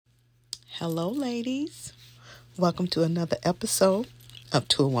Hello, ladies. Welcome to another episode of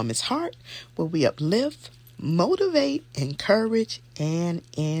To a Woman's Heart, where we uplift, motivate, encourage, and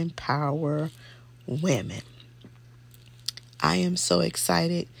empower women. I am so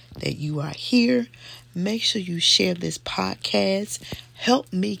excited that you are here. Make sure you share this podcast.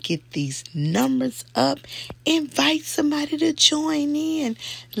 Help me get these numbers up. Invite somebody to join in.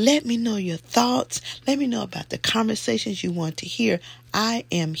 Let me know your thoughts. Let me know about the conversations you want to hear. I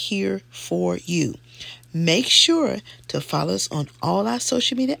am here for you. Make sure to follow us on all our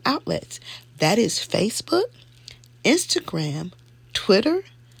social media outlets. That is Facebook, Instagram, Twitter,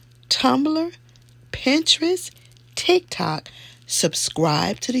 Tumblr, Pinterest, TikTok.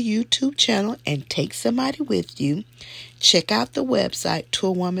 Subscribe to the YouTube channel and take somebody with you. Check out the website,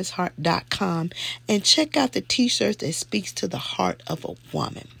 toawomansheart.com, and check out the t-shirts that speaks to the heart of a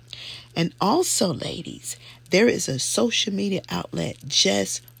woman. And also, ladies, there is a social media outlet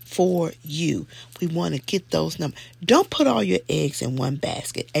just for you. We want to get those numbers. Don't put all your eggs in one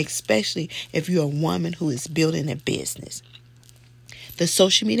basket, especially if you're a woman who is building a business. The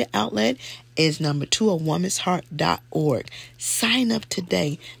social media outlet is number 2awomansheart.org. Sign up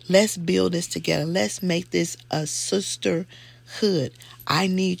today. Let's build this together. Let's make this a sisterhood. I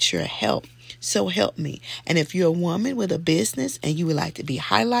need your help. So help me. And if you're a woman with a business and you would like to be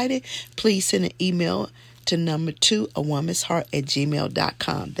highlighted, please send an email to number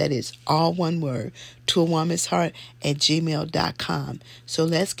 2awomansheart@gmail.com. That is all one word, 2awomansheart@gmail.com. So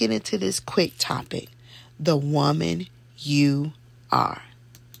let's get into this quick topic. The woman you are.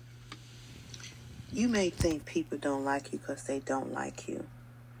 You may think people don't like you because they don't like you,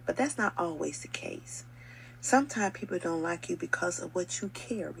 but that's not always the case. Sometimes people don't like you because of what you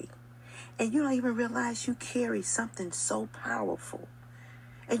carry, and you don't even realize you carry something so powerful.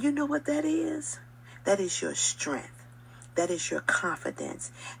 And you know what that is? That is your strength. That is your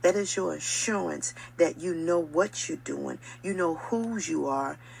confidence. That is your assurance that you know what you're doing. You know whose you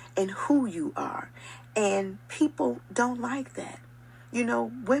are and who you are. And people don't like that. You know,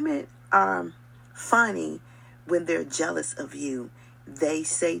 women are funny when they're jealous of you. They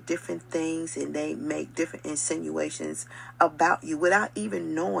say different things and they make different insinuations about you without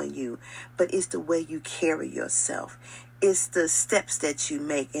even knowing you. But it's the way you carry yourself. It's the steps that you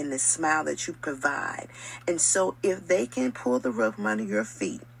make and the smile that you provide. And so if they can pull the rug from under your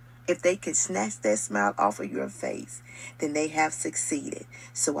feet, if they can snatch that smile off of your face, then they have succeeded.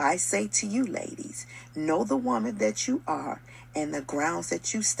 So I say to you, ladies, know the woman that you are and the grounds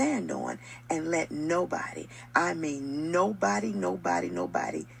that you stand on, and let nobody, I mean nobody,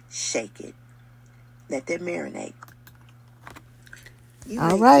 shake it. Let that marinate.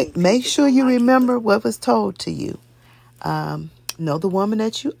 All right. Make sure you remember what was told to you. Know the woman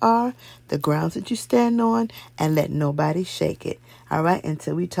that you are, the grounds that you stand on, and let nobody shake it. All right.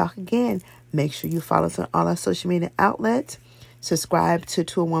 Until we talk again, make sure you follow us on all our social media outlets. Subscribe to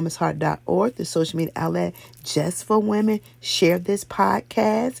toawomansheart.org, the social media outlet just for women. Share this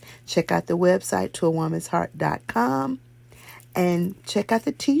podcast. Check out the website, toawomansheart.com, and check out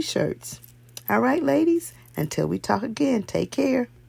the t-shirts. All right, ladies. Until we talk again, take care.